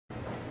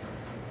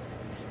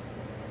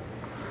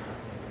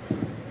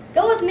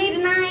Go with me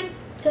tonight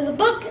to the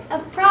book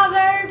of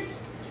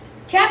Proverbs,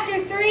 chapter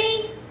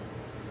 3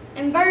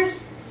 and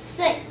verse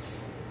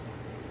 6.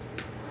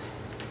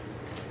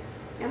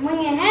 And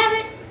when you have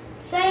it,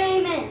 say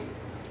amen.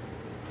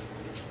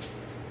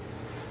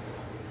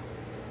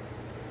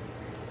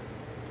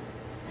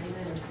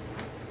 Amen.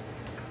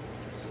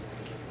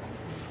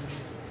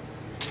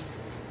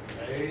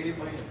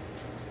 Amen.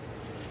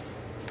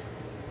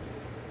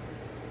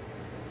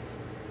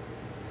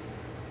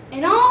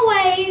 In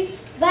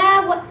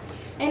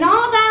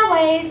all thy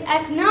ways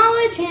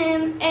acknowledge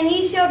him, and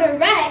he shall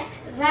direct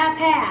thy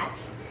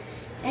paths.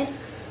 And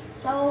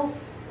so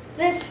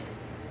the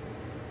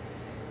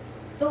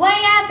way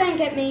I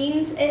think it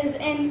means is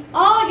in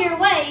all your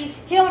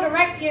ways he'll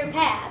direct your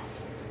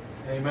paths.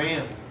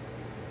 Amen.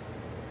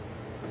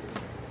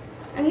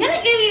 I'm going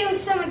to give you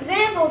some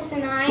examples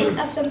tonight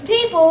of some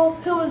people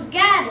who was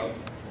guided.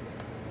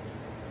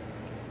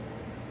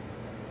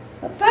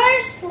 But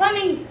first, let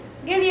me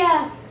give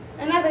you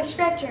another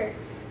scripture.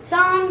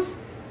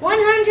 Psalms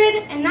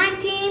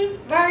 119,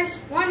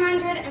 verse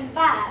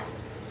 105.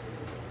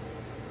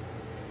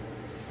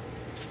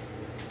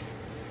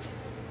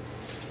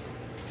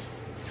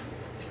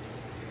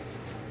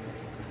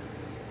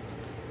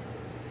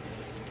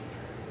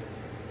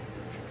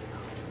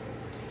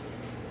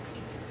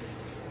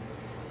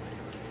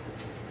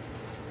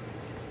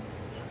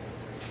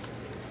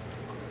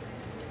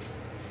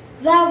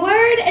 Thy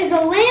word is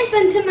a lamp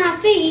unto my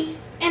feet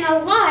and a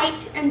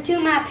light unto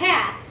my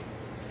path.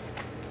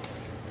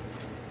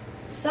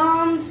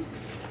 Psalms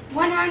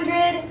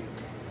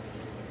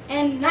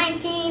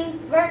 119,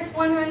 verse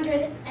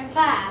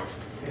 105.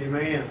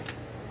 Amen.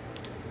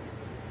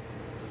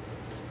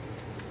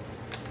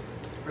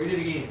 Read it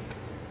again.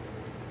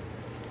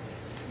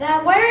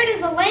 Thy word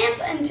is a lamp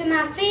unto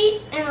my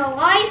feet and a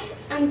light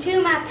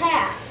unto my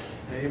path.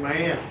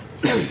 Amen.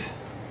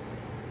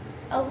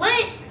 A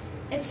lamp,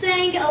 it's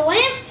saying a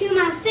lamp to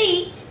my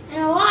feet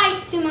and a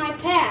light to my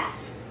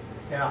path.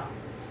 Yeah.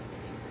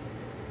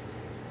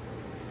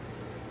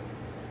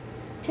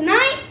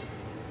 Tonight,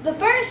 the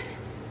first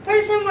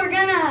person we're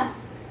going to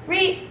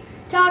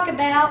talk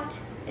about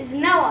is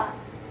Noah.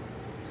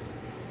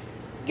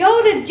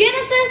 Go to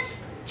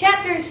Genesis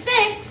chapter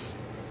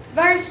 6,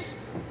 verse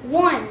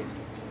 1.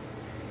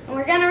 And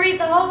we're going to read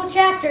the whole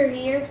chapter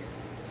here,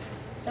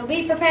 so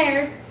be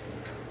prepared.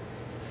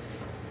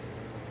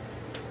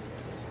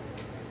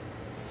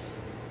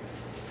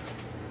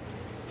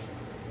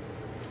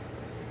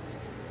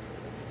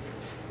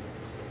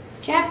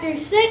 Chapter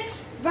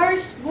 6,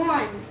 verse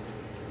 1.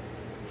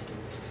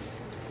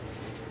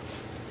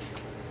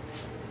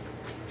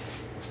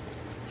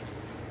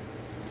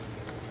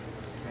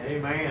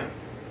 Amen.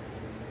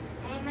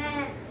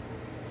 Amen.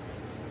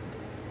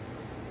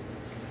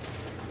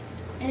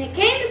 And it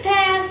came to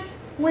pass,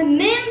 when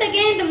men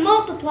began to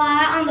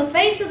multiply on the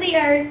face of the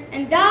earth,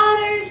 and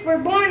daughters were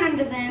born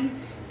unto them,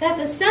 that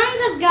the sons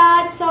of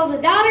God saw the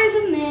daughters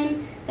of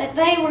men, that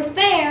they were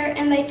fair,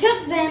 and they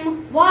took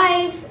them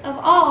wives of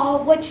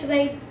all which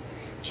they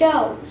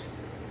chose.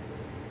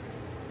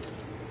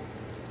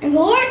 And the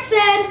Lord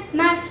said,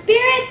 My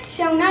spirit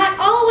shall not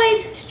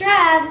always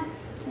strive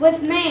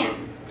with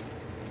man,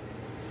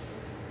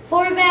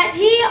 for that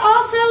he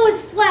also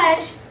is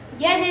flesh,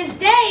 yet his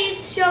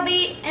days shall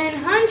be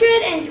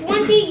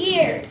 120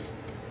 years.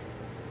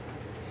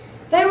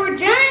 There were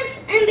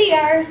giants in the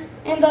earth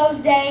in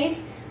those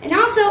days, and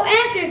also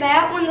after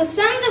that, when the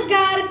sons of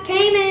God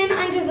came in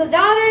unto the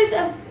daughters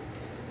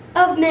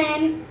of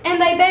men,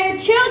 and they bare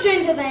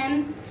children to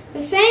them,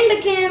 the same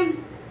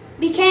became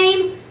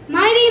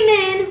mighty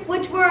men,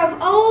 which were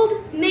of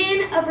old,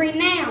 men of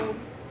renown.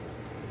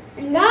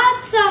 And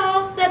God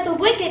saw that the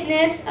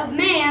wickedness of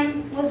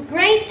man was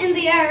great in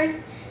the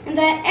earth, and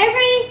that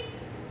every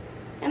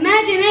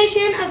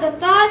imagination of the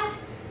thoughts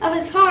of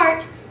his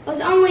heart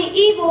was only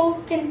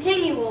evil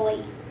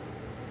continually.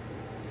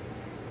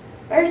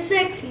 Verse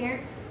 6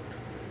 here.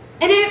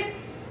 And it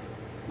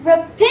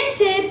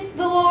repented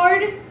the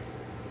Lord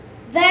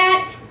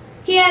that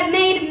he had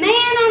made man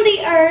on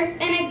the earth,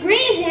 and it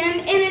grieved him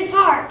in his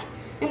heart.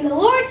 And the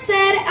Lord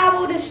said, I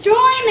will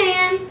destroy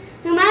man,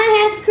 whom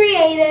I have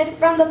created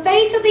from the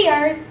face of the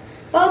earth,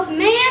 both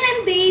man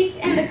and beast,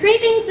 and the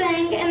creeping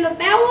thing, and the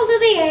fowls of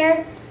the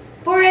air,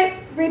 for it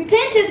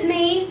repenteth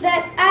me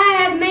that I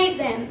have made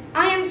them.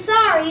 I am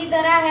sorry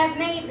that I have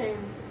made them.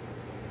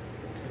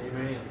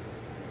 Amen.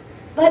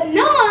 But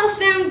Noah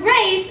found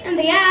grace in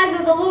the eyes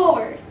of the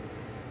Lord.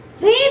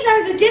 These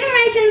are the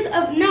generations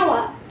of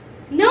Noah.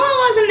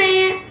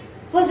 Noah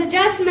was a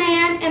just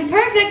man, and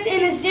perfect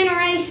in his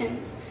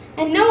generations.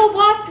 And Noah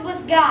walked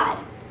with God.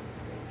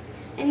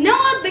 And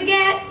Noah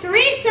begat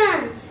 3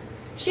 sons,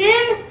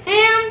 Shem,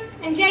 Ham,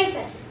 and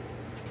Japheth.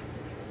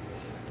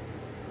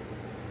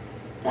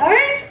 The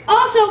earth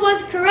also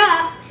was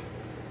corrupt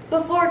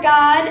before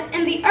God,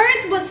 and the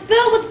earth was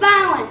filled with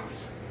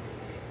violence.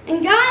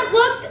 And God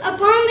looked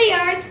upon the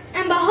earth,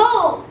 and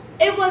behold,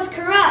 it was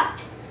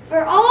corrupt,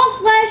 for all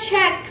flesh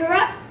had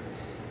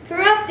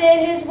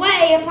corrupted his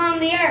way upon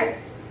the earth.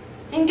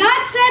 And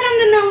God said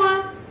unto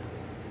Noah,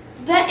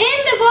 The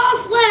end of all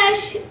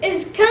flesh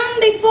is come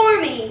before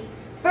me,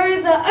 for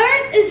the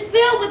earth is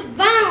filled with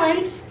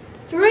violence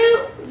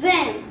through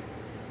them.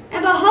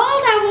 And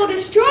behold, I will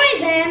destroy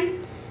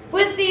them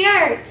with the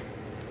earth.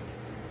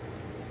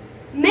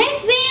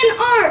 Make thee an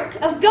ark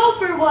of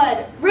gopher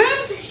wood.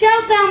 Rooms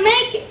shalt thou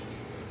make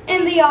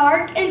in the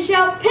ark, and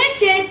shalt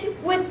pitch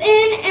it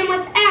within and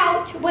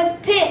without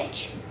with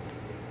pitch.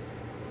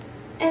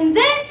 And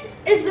this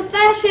is the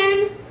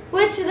fashion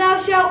which thou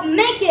shalt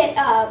make it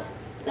of.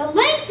 The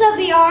length of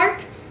the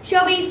ark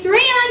shall be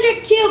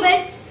 300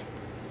 cubits.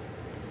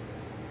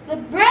 The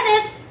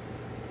breadth,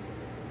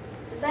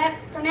 is that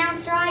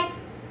pronounced right?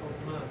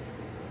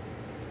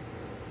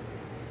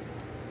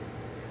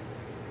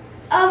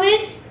 Of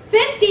it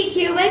 50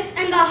 cubits,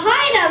 and the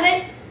height of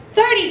it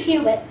 30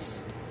 cubits.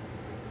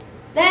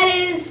 That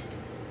is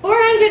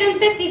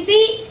 450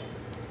 feet,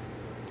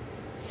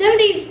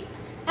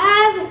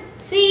 75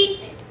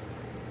 feet,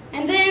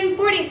 and then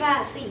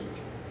 45 feet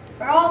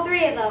for all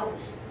three of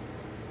those.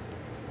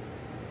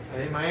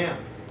 Amen.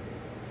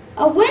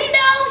 A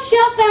window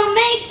shalt thou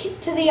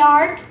make to the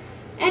ark,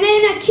 and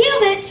in a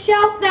cubit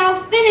shalt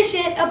thou finish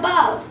it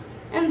above.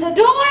 And the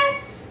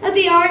door of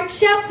the ark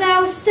shalt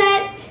thou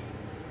set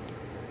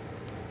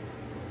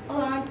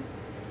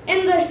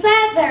in the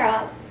side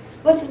thereof.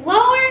 With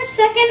lower,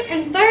 second,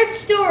 and third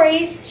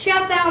stories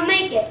shalt thou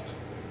make it.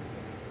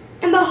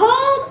 And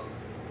behold,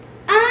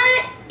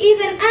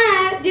 even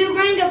I, do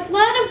bring a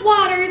flood of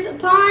waters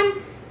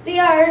upon the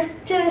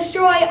earth to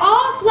destroy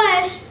all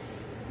flesh,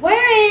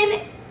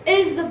 wherein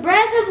is the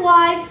breath of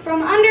life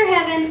from under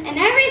heaven, and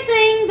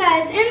everything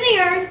that is in the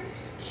earth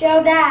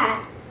shall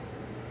die.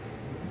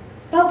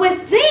 But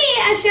with thee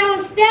I shall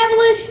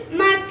establish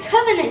my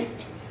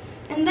covenant,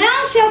 and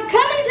thou shalt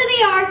come into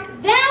the ark,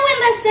 thou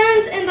and thy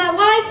sons and thy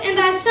wife and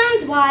thy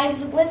sons'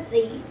 wives with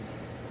thee.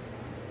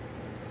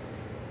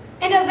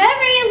 And of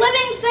every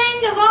living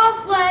thing of all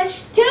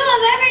flesh, 2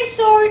 of every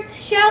sort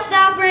shalt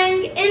thou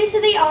bring into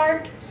the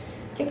ark,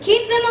 to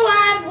keep them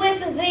alive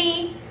with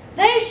thee.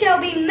 They shall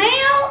be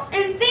male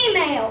and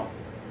female,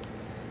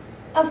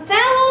 of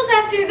fowls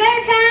after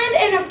their kind,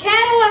 and of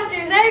cattle after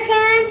their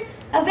kind,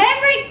 of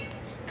every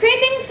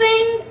creeping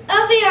thing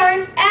of the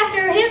earth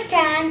after his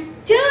kind.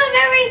 2 of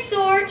every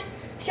sort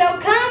shall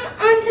come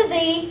unto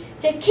thee,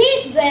 to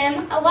keep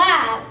them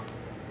alive.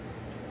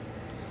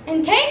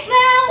 And take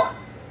thou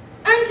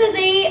unto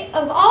thee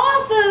of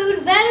all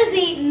food that is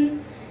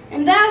eaten,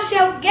 and thou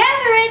shalt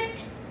gather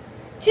it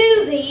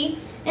to thee,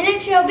 and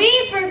it shall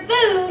be for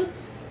food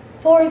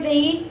for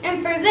thee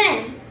and for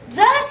them.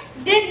 Thus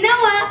did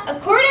Noah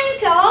according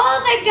to all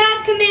that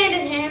God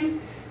commanded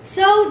him,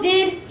 so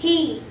did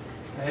he.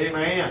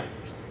 Amen.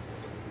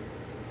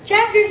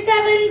 Chapter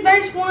 7,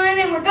 verse 1,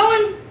 and we're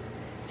going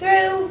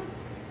through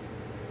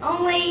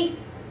only,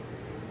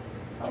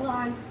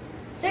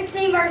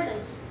 16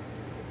 verses.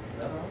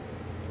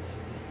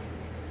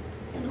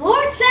 And the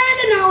Lord said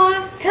to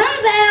Noah,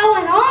 Come thou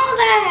and all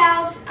thy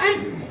house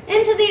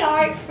into the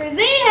ark, for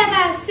thee have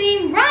I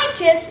seen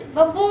righteous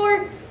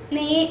before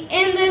me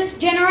in this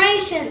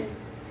generation.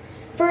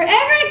 For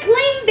every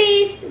clean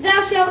beast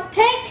thou shalt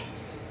take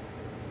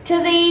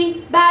to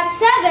thee by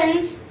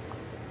sevens,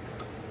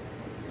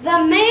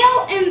 the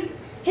male and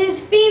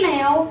his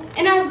female,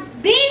 and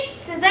of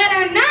beasts that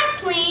are not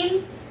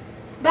clean,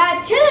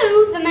 by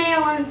 2 the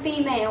male and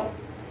female.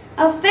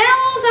 Of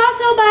fowls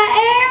also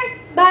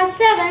by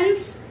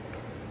sevens,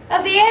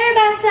 of the air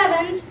by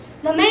sevens,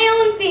 the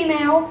male and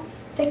female,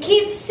 to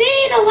keep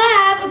seed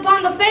alive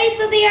upon the face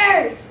of the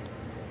earth.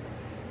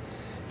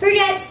 For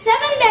yet 7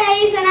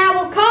 days, and I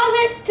will cause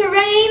it to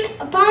rain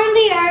upon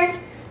the earth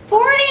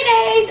 40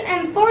 days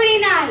and 40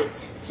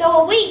 nights,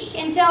 so a week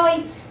until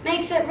he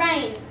makes it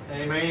rain.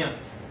 Amen.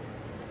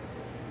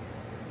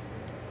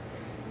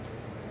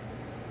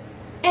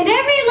 And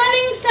every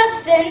living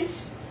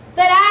substance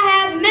that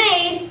I have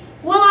made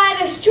will I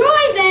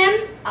destroy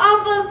them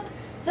off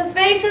of the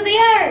face of the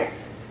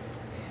earth.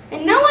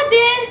 And Noah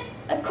did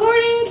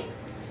according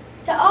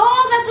to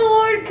all that the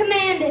Lord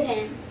commanded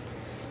him.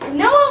 And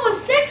Noah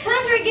was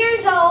 600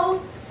 years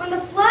old when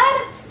the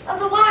flood of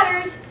the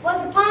waters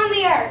was upon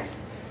the earth.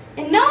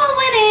 And Noah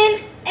went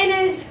in, and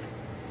his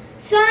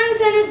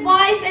sons and his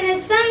wife and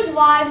his sons'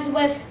 wives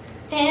with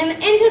him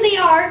into the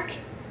ark,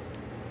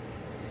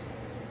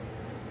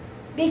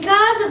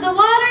 because of the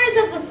waters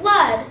of the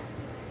flood,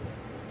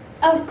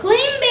 of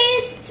clean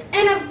beasts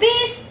and of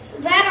beasts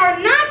that are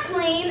not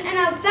clean, and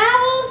of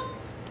fowls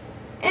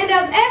and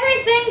of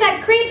everything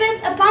that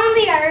creepeth upon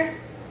the earth.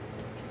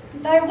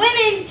 There went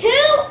in 2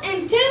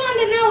 and 2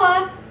 unto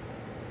Noah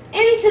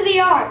into the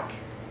ark,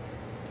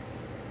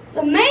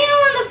 the male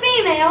and the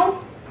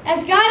female,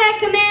 as God had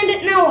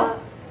commanded Noah.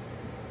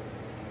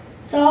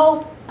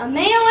 So a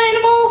male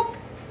animal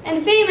and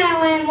a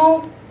female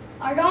animal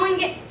are going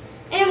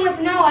in with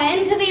Noah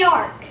into the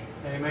ark.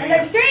 Amen. And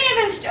there's 3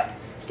 different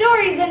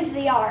stories into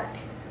the ark.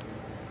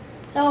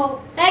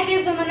 So that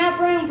gives them enough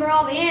room for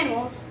all the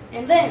animals.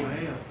 And then,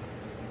 Amen.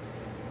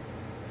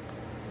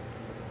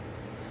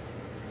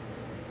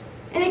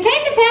 and it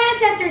came to pass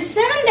pass after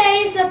 7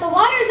 days that the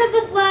waters of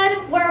the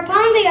flood were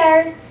upon the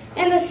earth,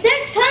 in the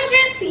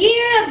 600th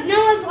year of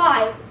Noah's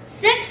life.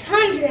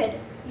 600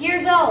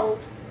 years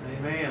old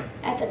Amen.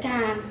 at the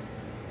time.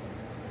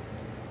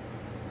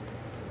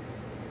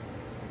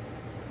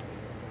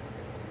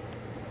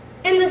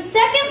 In the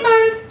second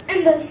month,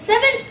 in the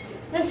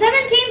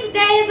 17th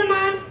day of the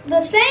month,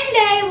 the same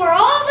day were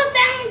all the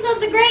fountains of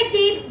the great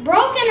deep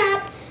broken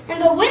up,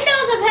 and the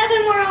windows of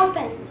heaven were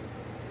opened.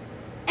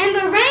 And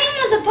the rain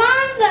was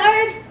upon the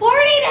earth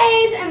 40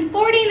 days and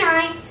 40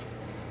 nights.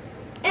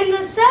 In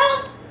the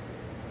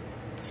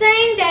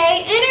same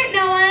day entered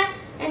Noah,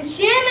 and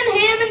Shem and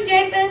Ham and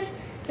Japheth,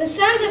 the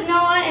sons of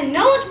Noah, and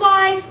Noah's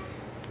wife,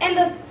 and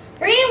the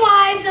 3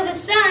 wives of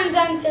his sons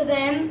unto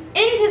them,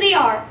 into the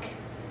ark.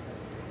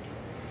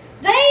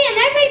 They and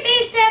every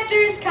beast after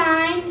his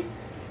kind,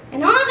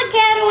 and all the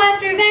cattle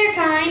after their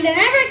kind, and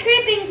every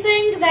creeping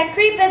thing that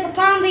creepeth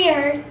upon the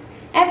earth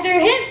after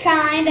his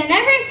kind, and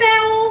every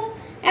fowl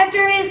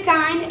after his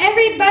kind,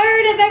 every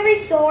bird of every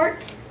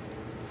sort.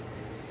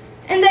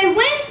 And they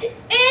went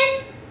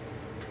in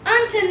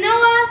unto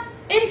Noah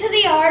into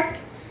the ark,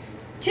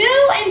 2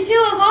 and 2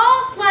 of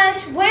all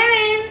flesh,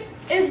 wherein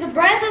is the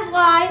breath of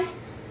life.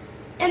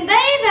 And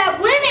they that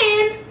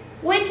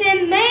went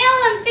in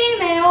male and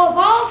female of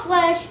all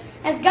flesh,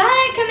 as God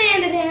had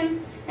commanded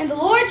him, and the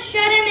Lord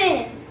shut him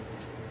in.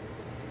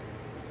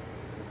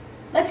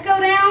 Let's go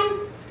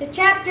down to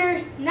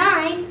chapter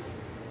 9.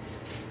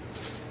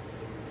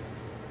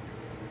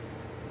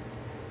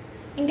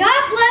 And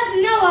God blessed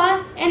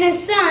Noah and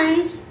his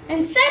sons,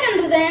 and said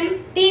unto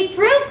them, Be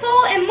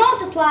fruitful and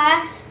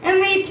multiply, and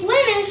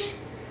replenish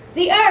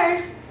the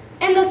earth,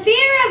 and the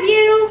fear of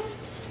you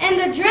and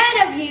the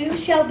dread of you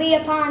shall be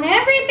upon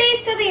every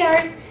beast of the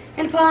earth,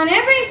 and upon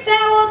every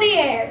fowl of the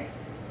air,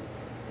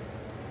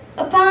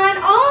 upon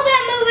all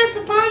that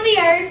moveth upon the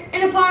earth,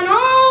 and upon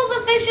all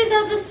the fishes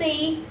of the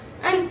sea,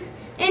 and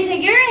into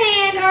your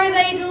hand are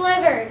they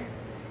delivered.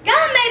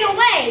 God made a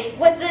way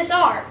with this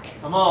ark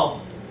Come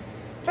on.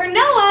 for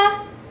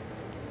Noah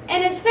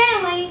and his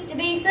family to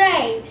be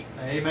saved.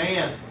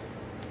 Amen.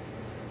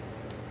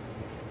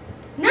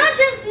 Not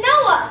just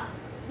Noah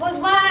was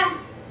why.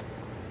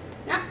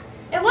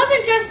 It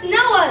wasn't just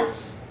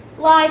Noah's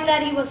life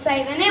that he was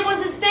saving. It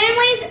was his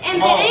family's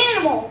and the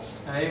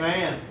animals.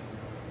 Amen.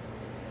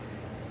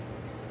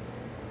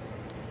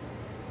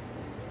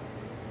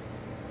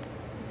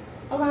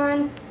 Hold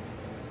on.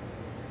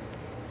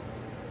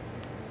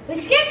 We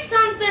skipped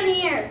something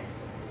here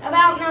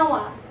about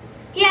Noah.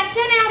 He had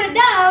sent out a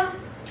dove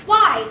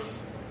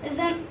twice. Is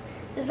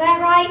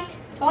that right?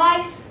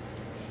 Twice?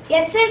 He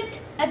had sent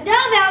a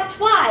dove out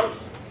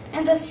twice.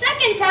 And the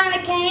second time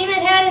it came, it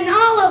had an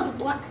olive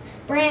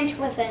branch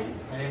with him.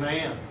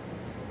 Amen.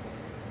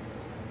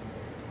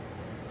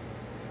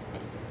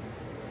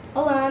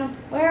 Hold on.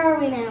 Where are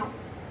we now?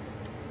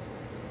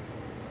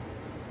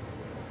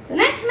 The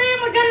next man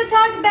we're going to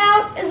talk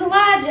about is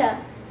Elijah.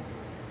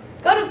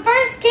 Go to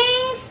 1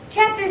 Kings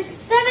chapter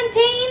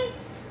 17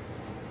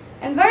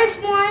 and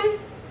verse 1.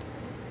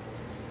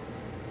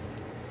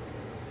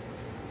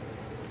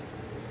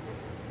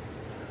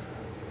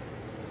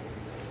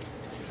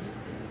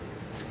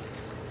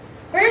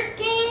 First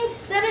Kings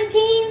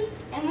 17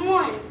 and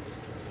 1.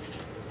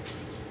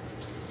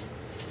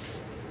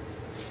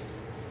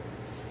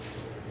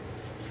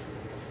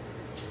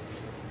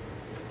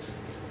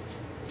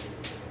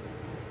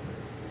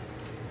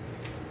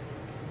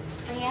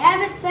 When you have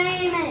it,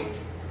 say amen.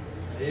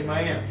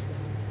 Amen.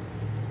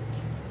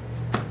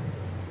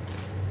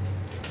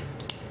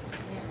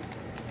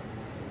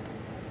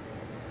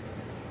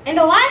 And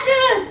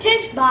Elijah the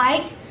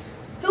Tishbite,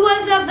 who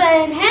was of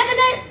the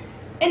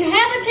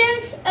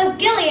inhabitants of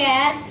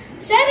Gilead,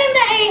 said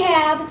unto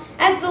Ahab,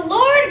 As the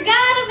Lord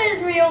God of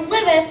Israel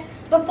liveth,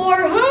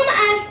 before whom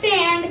I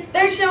stand,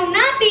 there shall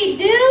not be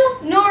dew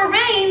nor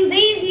rain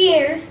these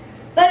years,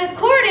 but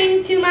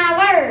according to my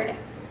word.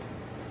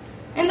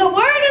 And the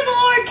word of the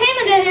Lord came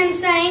unto him,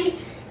 saying,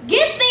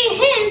 Get thee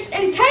hence,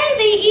 and turn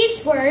thee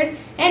eastward,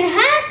 and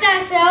hide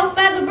thyself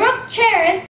by the